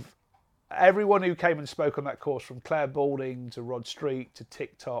believe everyone who came and spoke on that course, from Claire Balding to Rod Street to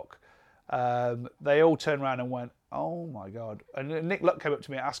TikTok. They all turned around and went, oh my God. And Nick Luck came up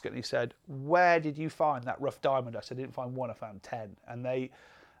to me and asked it, and he said, where did you find that rough diamond? I said, I didn't find one, I found 10.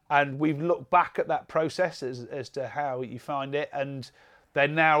 And we've looked back at that process as to how you find it, and they're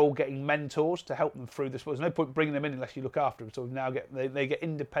now all getting mentors to help them through this. There's no point bringing them in unless you look after them. So they get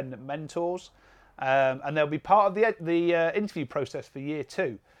independent mentors, and they'll be part of the interview process for year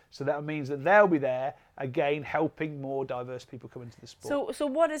 2. So that means that they'll be there again, helping more diverse people come into the sport. So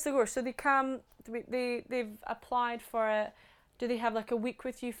what is the course? So they've applied for it. Do they have like a week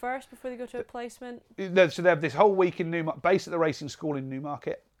with you first before they go to a placement? So they have this whole week in Newmarket, based at the racing school in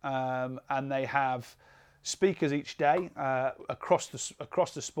Newmarket, and they have speakers each day across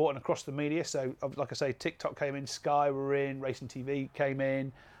the sport and across the media. So, like I say, TikTok came in, Sky were in, Racing TV came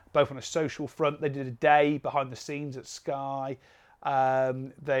in, both on a social front. They did a day behind the scenes at Sky.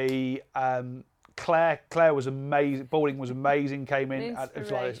 Claire was amazing. Balding was amazing. Came in. It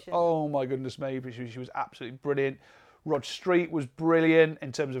was like, oh my goodness me! But she was absolutely brilliant. Rod Street was brilliant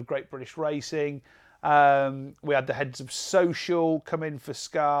in terms of Great British Racing. We had the heads of social come in for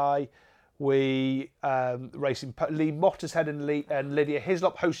Sky. We racing Lee Mottershead and Lydia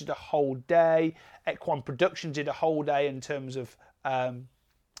Hislop hosted a whole day. Equine Productions did a whole day in terms of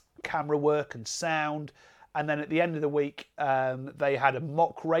camera work and sound. And then at the end of the week, they had a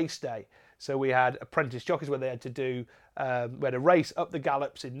mock race day. So we had apprentice jockeys where they had to do, we had a race up the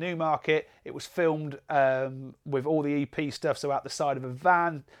gallops in Newmarket. It was filmed with all the EP stuff, so out the side of a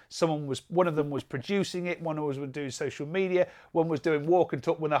van. One of them was producing it, one was doing social media, one was doing walk and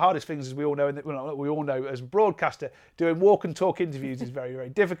talk. One of the hardest things, as we all know as a broadcaster, doing walk and talk interviews is very, very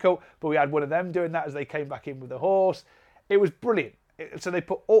difficult. But we had one of them doing that as they came back in with a horse. It was brilliant. So they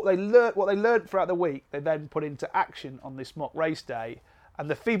learned what they learned throughout the week. They then put into action on this mock race day. And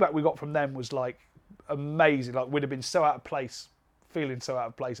the feedback we got from them was like amazing. Like, we'd have been so out of place, feeling so out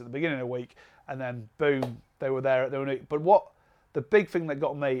of place at the beginning of the week, and then boom, they were there. But what the big thing that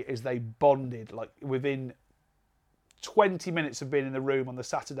got me is they bonded. Like, within 20 minutes of being in the room on the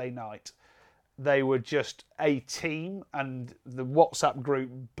Saturday night, they were just a team, and the WhatsApp group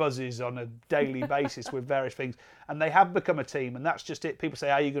buzzes on a daily basis with various things, and they have become a team. And that's just it. People say,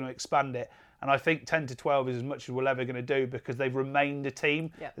 how are you going to expand it? And I think 10 to 12 is as much as we're ever going to do, because they've remained a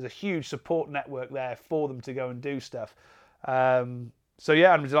team. Yeah. There's a huge support network there for them to go and do stuff. So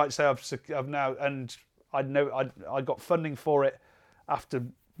yeah, I'm delighted to say I've now, and I got funding for it after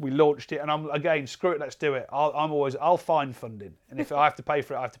we launched it. And I'm, again, screw it, let's do it. I'll find funding, and if I have to pay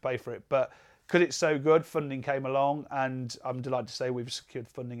for it, I have to pay for it. But because it's so good, funding came along, and I'm delighted to say we've secured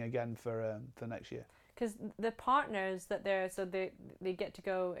funding again for next year. Because the partners that so they get to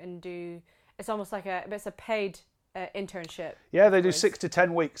go and do. It's almost like it's a paid internship. Yeah, they do 6 to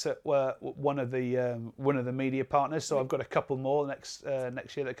 10 weeks at one of the media partners. So I've got a couple more next year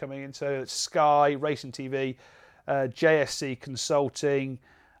that are coming in. So it's Sky, Racing TV, JSC Consulting,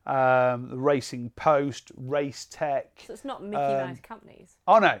 Racing Post, Race Tech. So it's not Mickey Mouse companies.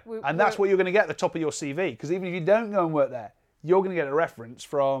 Oh no, and that's what you're going to get at the top of your CV. Because even if you don't go and work there, you're going to get a reference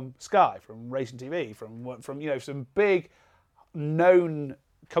from Sky, from Racing TV, from some big known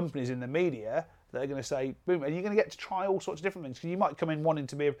companies in the media that are going to say, boom, and you're going to get to try all sorts of different things. Because you might come in wanting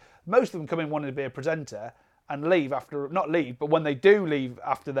to be, most of them come in wanting to be a presenter, and leave after, not leave, but when they do leave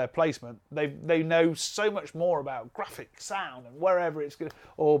after their placement, they know so much more about graphic, sound, and wherever it's going,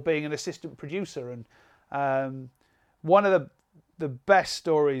 or being an assistant producer. And one of the best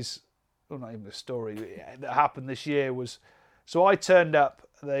stories, well, not even a story, that happened this year was, so I turned up.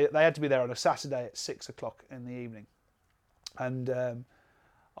 They had to be there on a Saturday at 6 o'clock in the evening, and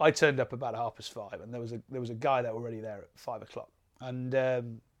I turned up about 5:30, and there was a guy that was already there at 5 o'clock, and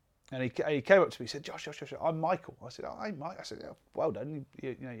he came up to me. He said, Josh, I'm Michael. I said, oh, hi, Mike. I said, oh, well done.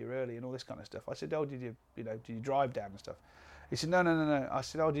 You know, you're early and all this kind of stuff. I said, oh, did you drive down and stuff? He said, no. I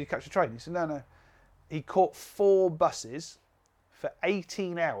said, oh, did you catch the train? He said, no. He caught 4 buses for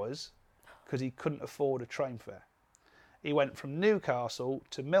 18 hours because he couldn't afford a train fare. He went from Newcastle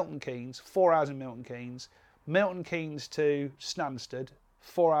to Milton Keynes, 4 hours in Milton Keynes to Stansted,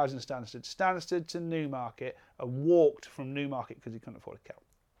 4 hours in Stansted to Newmarket, and walked from Newmarket because he couldn't afford a cab.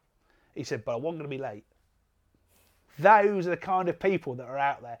 He said, but I wasn't going to be late. Those are the kind of people that are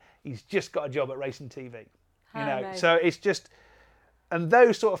out there. He's just got a job at Racing TV. So it's just, and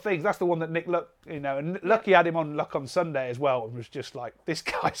those sort of things, that's the one that Nick Luck, and Lucky had him on Luck on Sunday as well, and was just like, this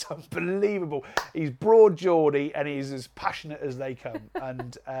guy's unbelievable. He's broad-jawedy and he's as passionate as they come.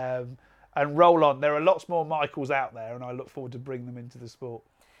 And roll on. There are lots more Michaels out there, and I look forward to bringing them into the sport.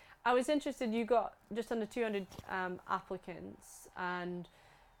 I was interested, you got just under 200 applicants, and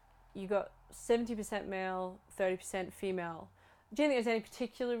you got 70% male, 30% female. Do you think there's any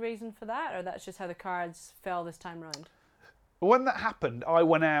particular reason for that, or that's just how the cards fell this time round? When that happened, I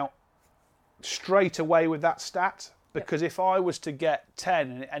went out straight away with that stat, because if I was to get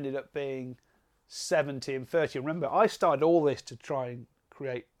 10 and it ended up being 70 and 30, remember, I started all this to try and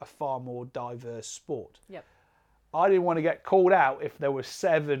create a far more diverse sport. Yep. I didn't want to get called out if there were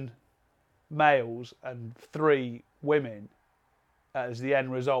 7 males and 3 women as the end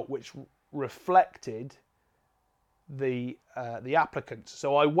result, which reflected the applicants.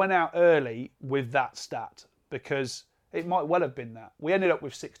 So I went out early with that stat because it might well have been that. We ended up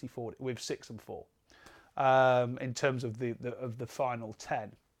with 60-40, with 6 and 4 in terms of the final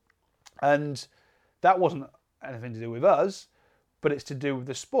 10, and that wasn't anything to do with us, but it's to do with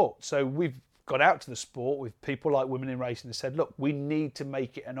the sport. So we've got out to the sport with people like Women in Racing and said, look, we need to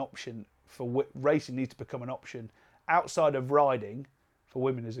make it an option for racing needs to become an option outside of riding for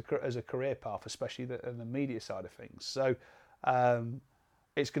women as a career path, especially in the media side of things. So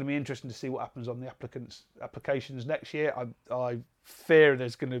it's going to be interesting to see what happens on the applications next year. I fear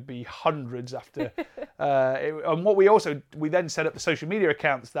there's going to be hundreds after. And what we then set up the social media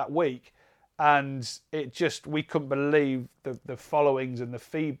accounts that week, and we couldn't believe the followings and the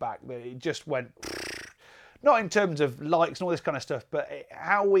feedback that it just went. Not in terms of likes and all this kind of stuff, but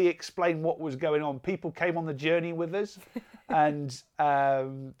how we explained what was going on. People came on the journey with us, and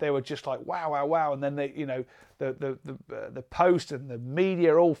they were just like, wow. And then the post and the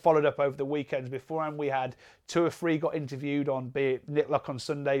media all followed up over the weekends beforehand. We had 2 or 3 got interviewed on, be it Nick Luck on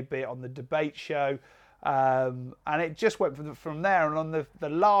Sunday, be it on the debate show, and it just went from there. And on the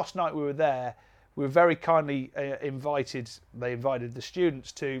last night we were there, we were very kindly invited. They invited the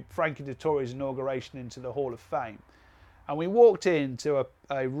students to Frankie Dettori's inauguration into the Hall of Fame, and we walked into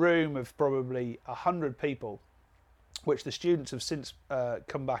a room of probably 100 people, which the students have since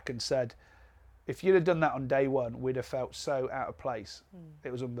come back and said, if you'd have done that on day one, we'd have felt so out of place.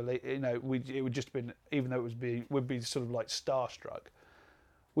 It was unbelievable. It would just been, even though we'd be sort of like starstruck.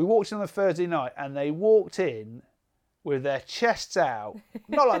 We walked in on a Thursday night, and they walked in with their chests out,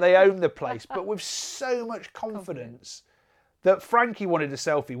 not like they owned the place, but with so much confidence that Frankie wanted a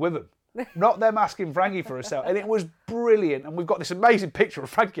selfie with them. Not them asking Frankie for a selfie. And it was brilliant. And we've got this amazing picture of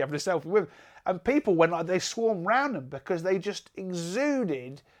Frankie having a selfie with them. And people went like, they swarmed around them because they just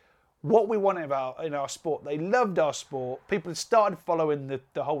exuded what we wanted in our sport. They loved our sport. People had started following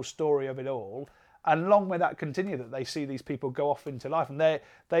the whole story of it all. And long may that continue, that they see these people go off into life. And their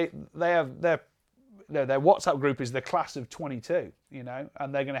WhatsApp group is the class of 22, and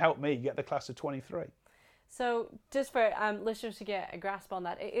they're going to help me get the class of 23. So just for listeners to get a grasp on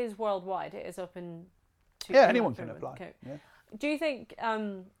that, it is worldwide. It is open to anyone can apply. Okay. Yeah. Do you think,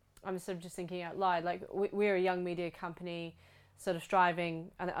 I'm sort of just thinking out loud, like we're a young media company sort of striving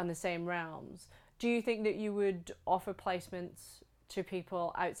on the same realms. Do you think that you would offer placements to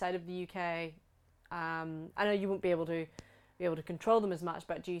people outside of the UK? I know you won't be able to control them as much,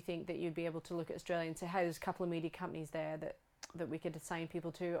 but do you think that you'd be able to look at Australia and say, hey, there's a couple of media companies there that we could assign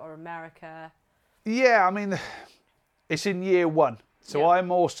people to, or America? Yeah, I mean, it's in year 1. So I'm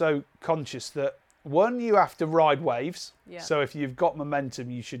also conscious that, 1, you have to ride waves. Yeah. So if you've got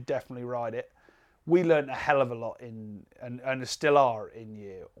momentum, you should definitely ride it. We learned a hell of a lot and still are in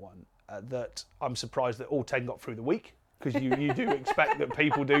year 1. that I'm surprised that all 10 got through the week, because you do expect that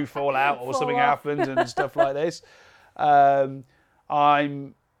people do fall out or something happens and stuff like this. A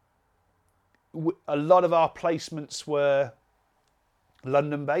lot of our placements were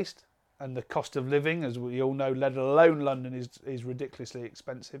London-based, and the cost of living, as we all know, let alone London, is ridiculously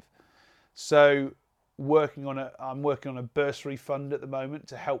expensive. So I'm working on a bursary fund at the moment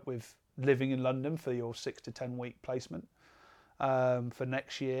to help with living in London for your 6 to 10 week placement for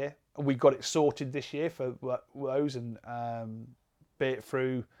next year. We got it sorted this year for those, and be it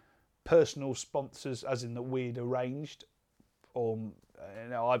through personal sponsors, as in that we'd arranged, or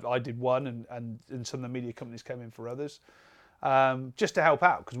I did one, and some of the media companies came in for others, just to help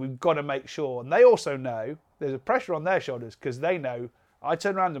out, because we've got to make sure. And they also know there's a pressure on their shoulders, because they know I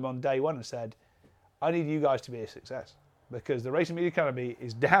turned around to them on day one and said, I need you guys to be a success, because the Racing Media Academy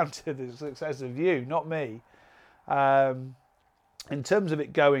is down to the success of you, not me. In terms of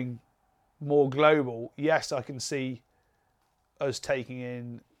it going more global, yes, I can see us taking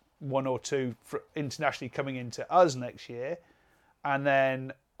in one or two internationally coming into us next year. And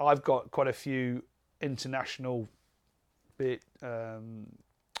then I've got quite a few international, be it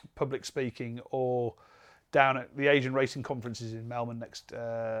public speaking or down at the Asian Racing Conferences in Melbourne next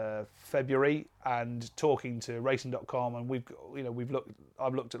February, and talking to Racing.com, and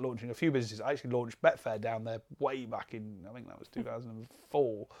I've looked at launching a few businesses. I actually launched Betfair down there way back in, I think that was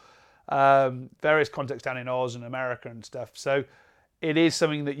 2004. Various contacts down in Oz and America and stuff. So it is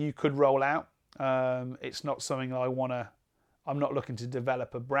something that you could roll out. It's not something I'm not looking to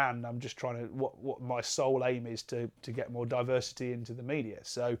develop a brand. I'm just trying to, what my sole aim is to get more diversity into the media.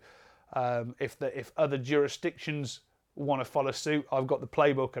 So if other jurisdictions want to follow suit, I've got the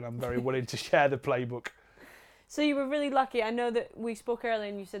playbook, and I'm very willing to share the playbook. So you were really lucky. I know that we spoke earlier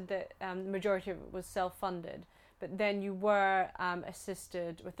and you said that the majority of it was self-funded, but then you were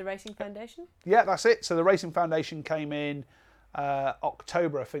assisted with the Racing Foundation? Yeah, that's it. So the Racing Foundation came in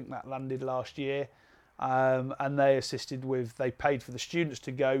October, I think that landed last year, and they assisted they paid for the students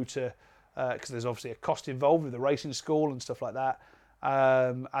to go to, because there's obviously a cost involved with the racing school and stuff like that.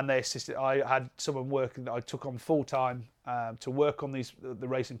 And they assisted. I had someone working that I took on full time to work on the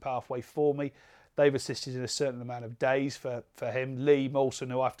racing pathway for me. They've assisted in a certain amount of days for him. Lee Molson,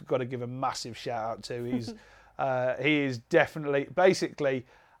 who I've got to give a massive shout out to. He is definitely, basically,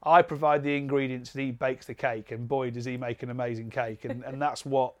 I provide the ingredients and he bakes the cake, and boy does he make an amazing cake. And that's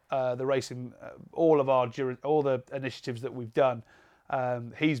what the racing, all the initiatives that we've done.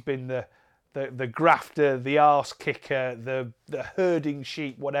 He's been the grafter, the arse kicker, the herding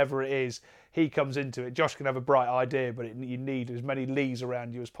sheep, whatever it is. He comes into it. Josh can have a bright idea, but you need as many Lees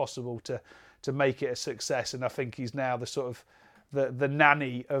around you as possible to make it a success. And I think he's now the sort of the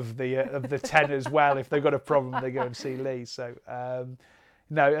nanny of the 10 as well. If they've got a problem, they go and see Lee. So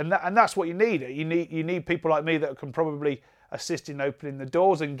no, and that's what you need. You need people like me that can probably assist in opening the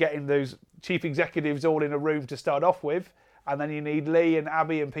doors and getting those chief executives all in a room to start off with. And then you need Lee and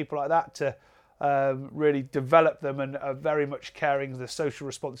Abby and people like that to really develop them, and are very much caring. The social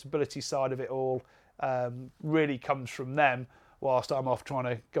responsibility side of it all really comes from them, whilst I'm off trying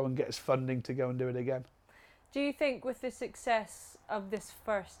to go and get us funding to go and do it again. Do you think with the success of this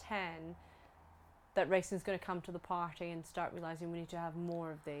first 10 that racing's going to come to the party and start realising we need to have more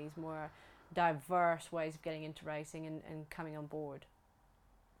of these, more diverse ways of getting into racing and coming on board?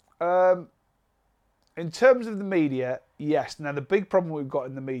 In terms of the media, yes. Now, the big problem we've got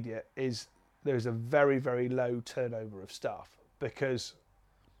in the media is there's a very, very low turnover of staff, because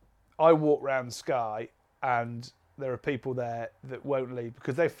I walk around Sky and there are people there that won't leave,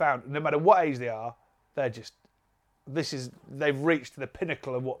 because they've found, no matter what age they are, they've reached the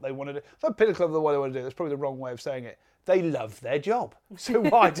pinnacle of what they want to do. The pinnacle of what they want to do, that's probably the wrong way of saying it. They love their job. So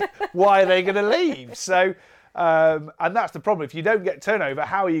why are they going to leave? So, and that's the problem. If you don't get turnover,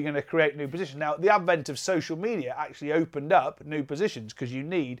 how are you going to create new positions? Now, the advent of social media actually opened up new positions, because you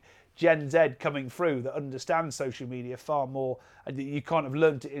need Gen Z coming through that understands social media far more, and you kind of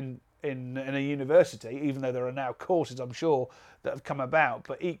learnt it in a university, even though there are now courses, I'm sure, that have come about.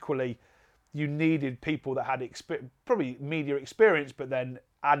 But equally, you needed people that had probably media experience, but then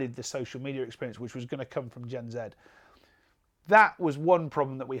added the social media experience, which was going to come from Gen Z. That was one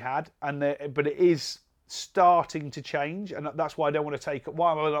problem that we had, but it is starting to change, and that's why I don't want to take it. Why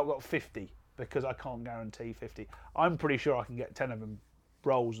have I not got 50? Because I can't guarantee 50. I'm pretty sure I can get 10 of them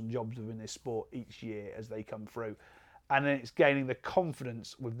roles and jobs within this sport each year as they come through. And then it's gaining the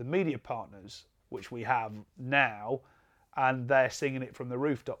confidence with the media partners, which we have now, and they're singing it from the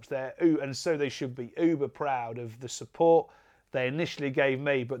rooftops. And so they should be uber proud of the support they initially gave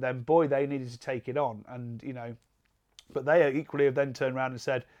me, but then boy, they needed to take it on. And but they equally have then turned around and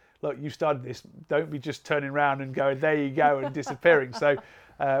said, look, you started this. Don't be just turning around and going, there you go, and disappearing. So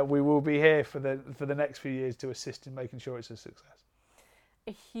we will be here for the next few years to assist in making sure it's a success.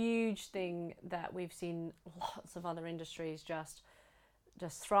 A huge thing that we've seen lots of other industries just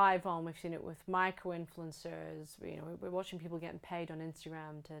thrive on. We've seen it with micro-influencers. We're watching people getting paid on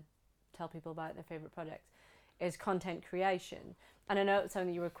Instagram to tell people about their favourite products, is content creation. And I know it's something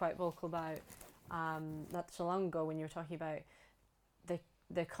that you were quite vocal about not so long ago when you were talking about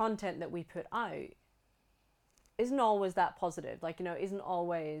the content that we put out isn't always that positive, isn't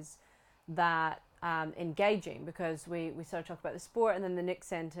always that engaging, because we sort of talk about the sport and then the next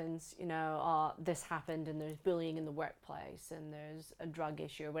sentence, this happened and there's bullying in the workplace and there's a drug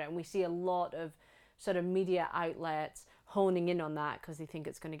issue or whatever. And we see a lot of sort of media outlets honing in on that because they think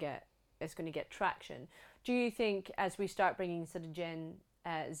it's going to get traction. Do you think as we start bringing sort of Gen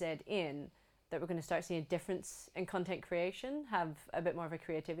Z in, that we're going to start seeing a difference in content creation, have a bit more of a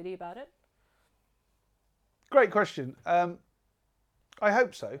creativity about it? Great question. I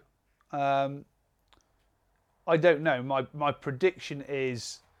hope so. I don't know. My prediction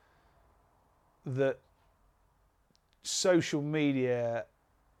is that social media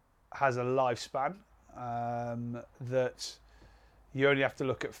has a lifespan, that you only have to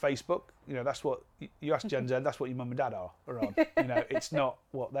look at Facebook. That's what you ask Gen Z, that's what your mum and dad are on. It's not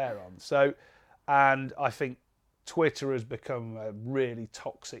what they're on. So, and I think Twitter has become a really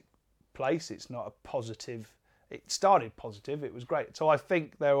toxic place. It's not a positive. It started positive. It was great. So I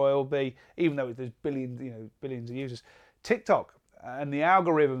think there will be, even though there's billions of users, TikTok and the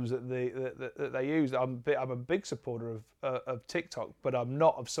algorithms that they use. I'm a big supporter of TikTok, but I'm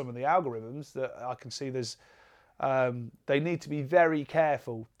not of some of the algorithms that I can see. There's they need to be very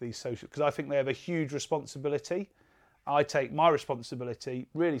careful, these social, because I think they have a huge responsibility. I take my responsibility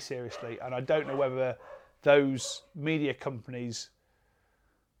really seriously, and I don't know whether those media companies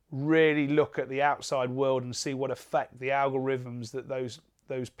really look at the outside world and see what effect the algorithms that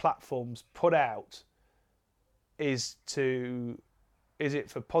those platforms put out is it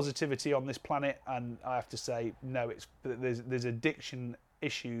for positivity on this planet. And I have to say no, there's addiction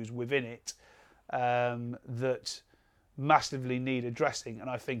issues within it that massively need addressing, and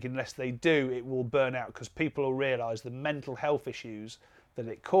I think unless they do, it will burn out, because people will realise the mental health issues that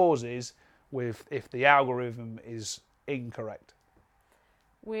it causes if the algorithm is incorrect.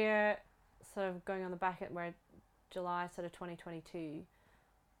 We're sort of going on the back end, we're July sort of 2022.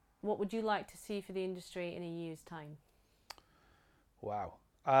 What would you like to see for the industry in a year's time? Wow.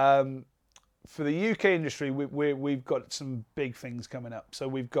 For the UK industry, we've got some big things coming up. So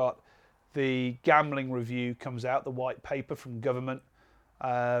we've got the gambling review comes out, the white paper from government.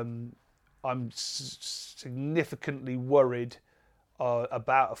 I'm significantly worried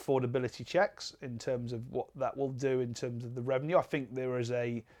about affordability checks in terms of what that will do in terms of the revenue. I think there is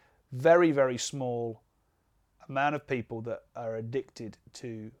a very, very small amount of people that are addicted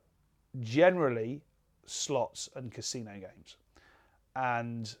to generally slots and casino games.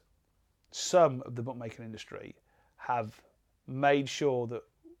 And some of the bookmaking industry have made sure that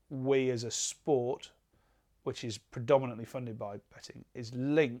we as a sport, which is predominantly funded by betting, is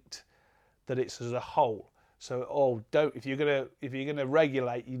linked, that it's as a whole. So if you're gonna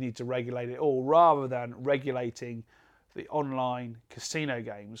regulate, you need to regulate it all, rather than regulating the online casino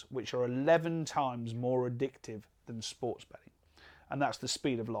games, which are 11 times more addictive than sports betting. And that's the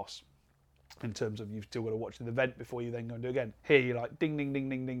speed of loss, in terms of you've still got to watch the event before you then go and do it again. Here you're like ding, ding, ding,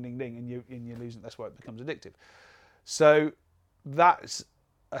 ding, ding, ding, ding, and you're losing. That's why it becomes addictive. So that's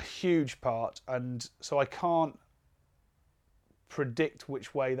a huge part, and so I can't predict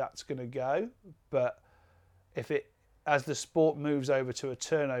which way that's going to go. But as the sport moves over to a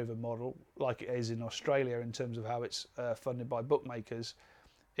turnover model, like it is in Australia in terms of how it's funded by bookmakers,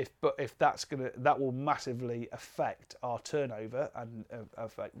 if that will massively affect our turnover and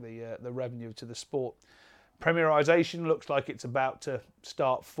affect the revenue to the sport. Premierisation looks like it's about to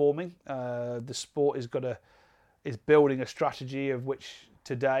start forming. The sport is building a strategy of which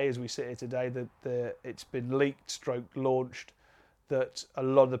today, as we sit here today, it's been leaked, launched, that a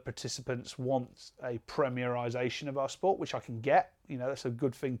lot of the participants want a premierisation of our sport, which I can get. That's a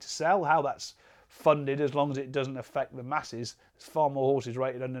good thing to sell. How that's funded, as long as it doesn't affect the masses. There's far more horses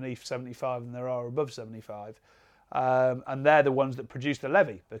rated underneath 75 than there are above 75. And they're the ones that produce the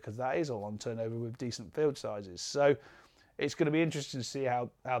levy, because that is all on turnover with decent field sizes. So it's going to be interesting to see how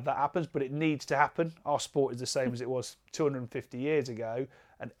that happens, but it needs to happen. Our sport is the same as it was 250 years ago,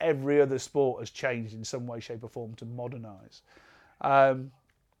 and every other sport has changed in some way, shape or form to modernise.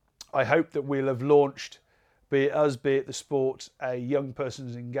 I hope that we'll have launched, be it us, be it the sport, a young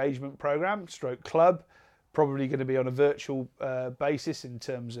person's engagement programme, / club, probably going to be on a virtual basis in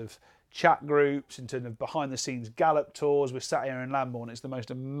terms of chat groups, in terms of behind the scenes gallop tours. We're sat here in Lambourn. It's the most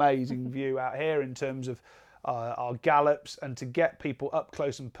amazing view out here in terms of our gallops, and to get people up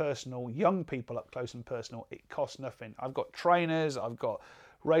close and personal, young people up close and personal, it costs nothing. I've got trainers, I've got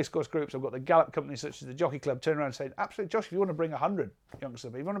racecourse groups, I've got the gallop companies such as the Jockey Club turn around and say, absolutely, Josh, if you want to bring 100 youngsters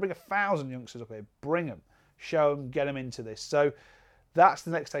up here, if you want to bring 1,000 youngsters up here, bring them, show them, get them into this. So that's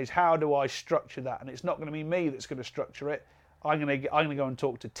the next stage. How do I structure that? And it's not going to be me that's going to structure it. I'm going to go and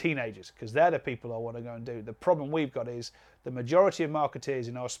talk to teenagers, because they're the people I want to go and do. The problem we've got is the majority of marketeers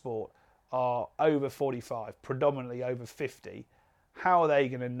in our sport are over 45, predominantly over 50. How are they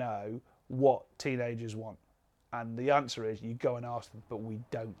going to know what teenagers want? And the answer is you go and ask them, but we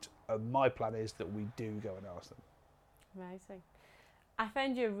don't. And my plan is that we do go and ask them. Amazing. I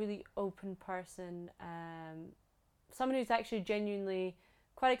find you a really open person, someone who's actually genuinely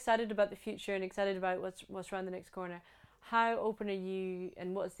quite excited about the future and excited about what's around the next corner. How open are you,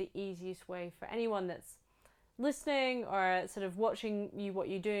 and what's the easiest way for anyone that's listening or sort of watching what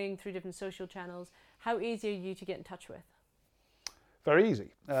you're doing through different social channels? How easy are you to get in touch with? Very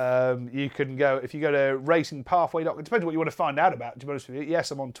easy. You can go, if you go to racingpathway.com, it depends what you want to find out about, to be honest with you.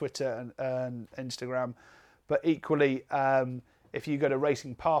 Yes, I'm on Twitter and Instagram, but equally, if you go to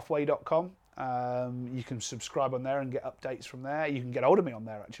racingpathway.com, you can subscribe on there and get updates from there. You can get hold of me on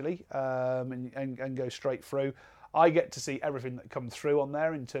there, actually, and go straight through. I get to see everything that comes through on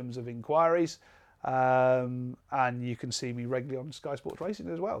there in terms of inquiries, and you can see me regularly on Sky Sports Racing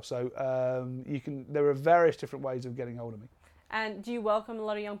as well. So there are various different ways of getting hold of me. And do you welcome a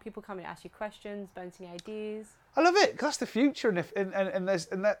lot of young people coming to ask you questions, bouncing ideas? I love it, because that's the future, and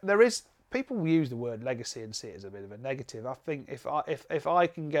there is, people use the word legacy and see it as a bit of a negative. I think if I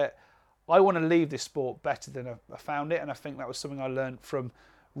can get, I want to leave this sport better than I found it, and I think that was something I learned from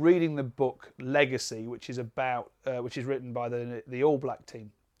reading the book Legacy, which is written by the All Black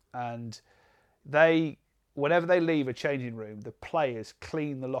team, and whenever they leave a changing room, the players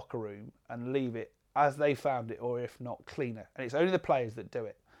clean the locker room and leave it as they found it, or if not cleaner. And it's only the players that do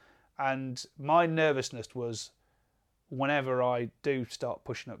it. And my nervousness was, whenever I do start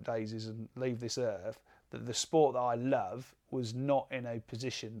pushing up daisies and leave this earth, that the sport that I love was not in a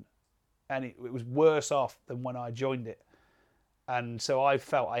position, and it was worse off than when I joined it. And so I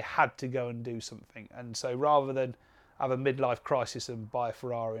felt I had to go and do something. And so rather than have a midlife crisis and buy a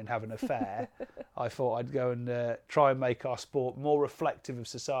Ferrari and have an affair, I thought I'd go and try and make our sport more reflective of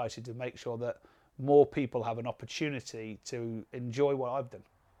society, to make sure that more people have an opportunity to enjoy what I've done.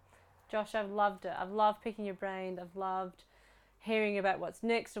 Josh, I've loved it. I've loved picking your brain. I've loved hearing about what's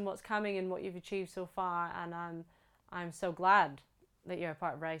next and what's coming and what you've achieved so far. And I'm so glad that you're a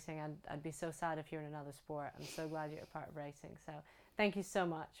part of racing. I'd be so sad if you're in another sport. I'm so glad you're a part of racing. So thank you so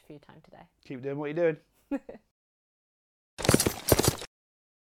much for your time today. Keep doing what you're doing.